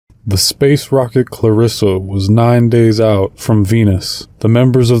The space rocket Clarissa was 9 days out from Venus. The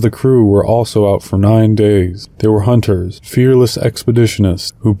members of the crew were also out for 9 days. They were hunters, fearless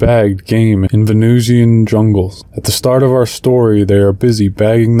expeditionists, who bagged game in Venusian jungles. At the start of our story, they are busy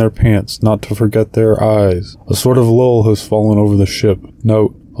bagging their pants not to forget their eyes. A sort of lull has fallen over the ship.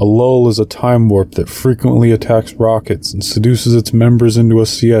 Note: a lull is a time warp that frequently attacks rockets and seduces its members into a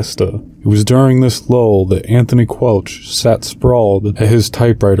siesta. It was during this lull that Anthony Quelch sat sprawled at his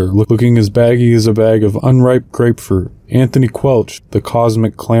typewriter, looking as baggy as a bag of unripe grapefruit. Anthony Quelch, the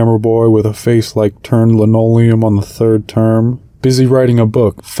cosmic clamor boy with a face like turned linoleum on the third term, busy writing a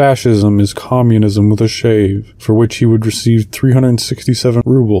book, Fascism is Communism with a Shave, for which he would receive 367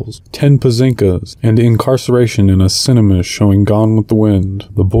 rubles, 10 pazinkas, and incarceration in a cinema showing Gone with the Wind.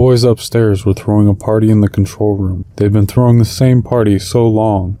 The boys upstairs were throwing a party in the control room. They'd been throwing the same party so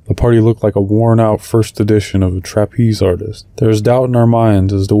long. The party looked like a worn-out first edition of a trapeze artist. There was doubt in our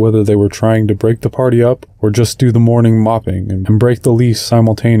minds as to whether they were trying to break the party up or just do the morning mopping and break the lease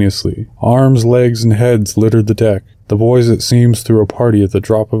simultaneously. Arms, legs, and heads littered the deck. The boys, it seems, threw a party at the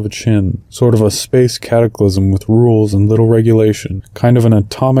drop of a chin, sort of a space cataclysm with rules and little regulation, kind of an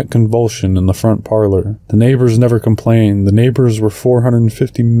atomic convulsion in the front parlor. The neighbors never complained. The neighbors were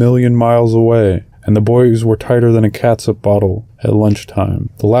 450 million miles away, and the boys were tighter than a catsup bottle at lunchtime.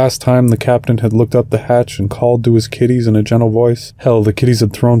 The last time the captain had looked up the hatch and called to his kiddies in a gentle voice, hell, the kiddies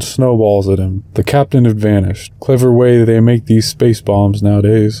had thrown snowballs at him. The captain had vanished. Clever way they make these space bombs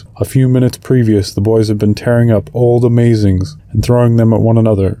nowadays. A few minutes previous, the boys had been tearing up old amazings and throwing them at one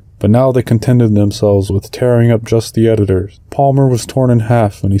another. But now they contented themselves with tearing up just the editors. Palmer was torn in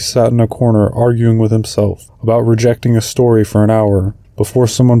half and he sat in a corner arguing with himself about rejecting a story for an hour before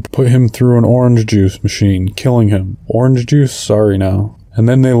someone put him through an orange juice machine, killing him. Orange juice? Sorry now. And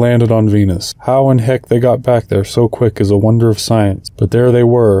then they landed on Venus. How in heck they got back there so quick is a wonder of science. But there they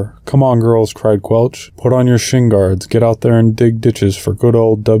were. Come on, girls, cried Quelch. Put on your shin guards. Get out there and dig ditches for good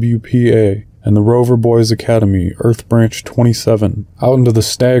old WPA and the Rover Boys Academy, Earth Branch 27. Out into the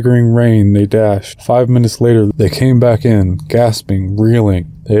staggering rain they dashed. 5 minutes later, they came back in, gasping,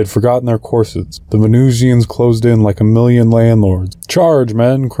 reeling. They had forgotten their corsets. The Venusians closed in like a million landlords. Charge,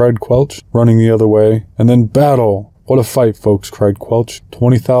 men, cried Quelch, running the other way. And then battle! What a fight, folks, cried Quelch.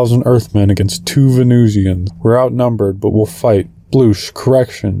 20,000 Earthmen against 2 Venusians. We're outnumbered, but we'll fight. Bloosh,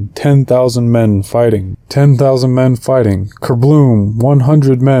 correction, 10,000 men fighting. 10,000 men fighting. Kerbloom,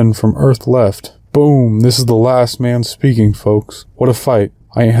 100 men from Earth left. Boom, this is the last man speaking, folks. What a fight.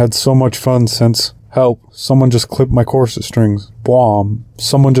 I ain't had so much fun since... Help, someone just clipped my corset strings. Bwom,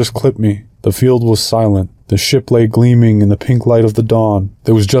 someone just clipped me. The field was silent. The ship lay gleaming in the pink light of the dawn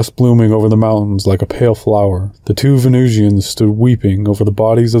that was just blooming over the mountains like a pale flower. The 2 Venusians stood weeping over the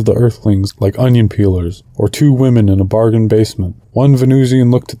bodies of the Earthlings like onion peelers, or 2 women in a bargain basement. One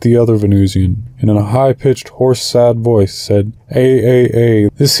Venusian looked at the other Venusian, and in a high-pitched, hoarse, sad voice said,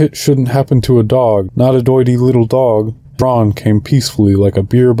 this hit shouldn't happen to a dog, not a doity little dog." Brawn came peacefully like a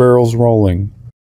beer barrel's rolling.